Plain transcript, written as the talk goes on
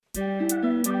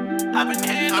I've been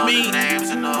hearing all the names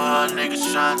and all the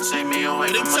niggas trying to take me away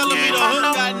from my telling me the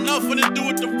hook got nothing to do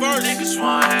with the verse. Niggas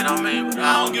wanna hate on me, but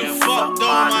I don't give a fuck. Though,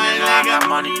 man, I got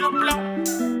money to blow.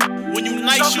 When you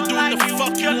nice, you do what the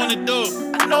fuck you wanna do.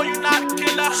 I know you not a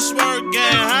killer. Swerve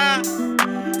gang, huh?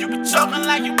 You be talking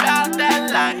like you bout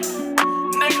that life.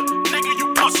 Nigga,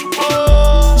 you pussy,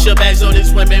 whoa. Your Baggz on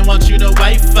these women want you to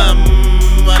wife them,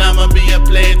 but I'ma be a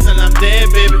player till I'm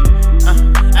dead, baby.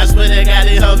 I swear they got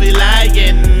it, hoe be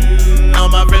lying. All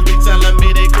my friends be telling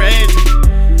me they crazy.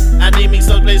 I need me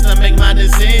some place to make my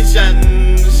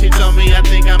decision. She told me I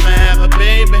think I'ma have a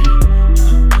baby.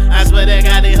 I swear they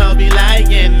got it, hoe be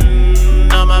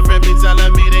lying. All my friends be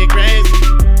telling me they crazy.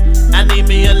 I need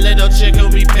me a little chick who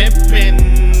be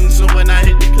pimpin', so when I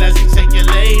hit the class, he take your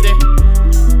lady.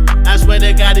 I swear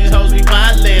they got these hoes be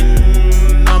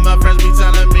wildin'. All my friends be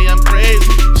telling me I'm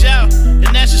crazy. Yo,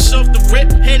 and that's just off the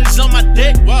rip. Haters on my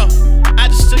dick, whoa. I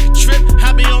just took a trip,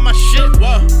 I be on my shit,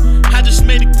 whoa. I just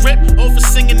made a grip over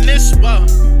singing this, whoa.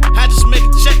 I just make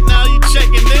a check, now you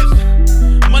checking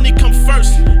this. Money come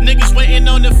first, niggas waiting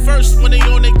on it first when they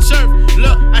on their turf.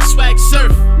 Look, I swag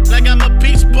surf like I'm a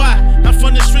beach boy. I'm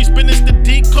from the streets, business the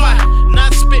decoy.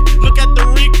 Not spit, look at the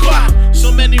recoil.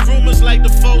 So many rumors like the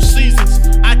 4 seasons.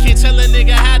 I can't tell a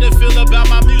nigga how to feel about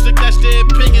my music, that's their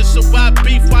opinion. So why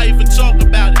beef, why even talk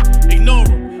about it? Ignore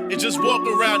them and just walk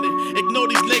around it. Ignore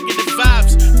these negative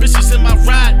vibes. Bitches in my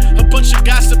ride, a bunch of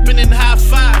gossiping and high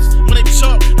fives. When they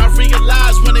talk, I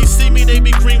realize when they see me, they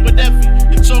be green with envy.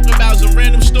 And talk about some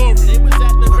random story. They was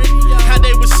at the radio. How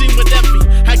they was seen with envy.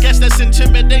 I guess that's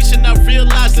intimidation. I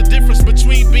realize the difference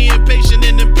between being patient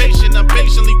and impatient. I'm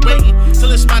patiently waiting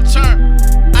till it's my turn.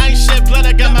 I ain't shed blood,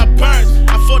 I got my burns.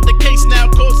 I fought the case,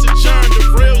 now court's adjourned.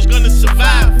 The real's gonna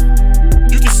survive.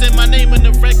 You can say my name in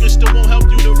the record, still won't help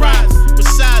you to rise.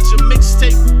 Besides your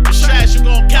mixtape, it's trash, you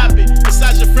gon' cop it.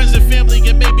 Besides your friends and family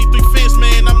and maybe 3 fans,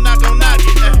 man, I'm not gon' knock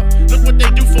it. Look what they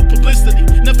do for publicity.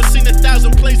 Never seen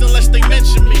 1,000 plays unless they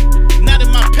mention me. Not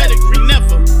in my pedigree,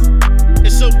 never.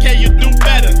 It's okay, you do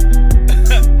better.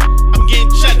 I'm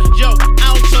getting cheddar, yo,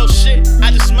 I don't talk shit,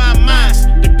 I just mind minds.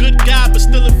 The good guy, but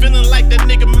still a villain like that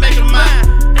nigga Mega Mind.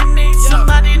 They need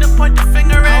somebody to point the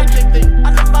finger at.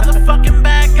 I'm the motherfucking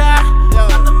bad guy.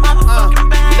 I'm the motherfucking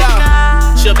bad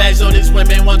guy. Your Baggz on these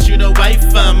women want you to wife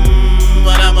them,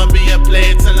 but I'ma be a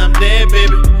player till I'm dead,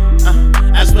 baby.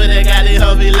 I swear they got it,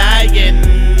 hoe be lying.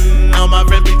 All my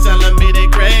friends be telling me they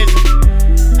crazy.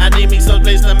 I need me some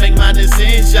place to make my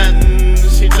decision.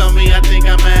 She told me I think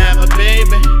I'ma have a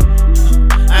baby.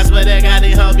 I swear they got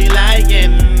it, hoe be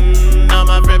lying.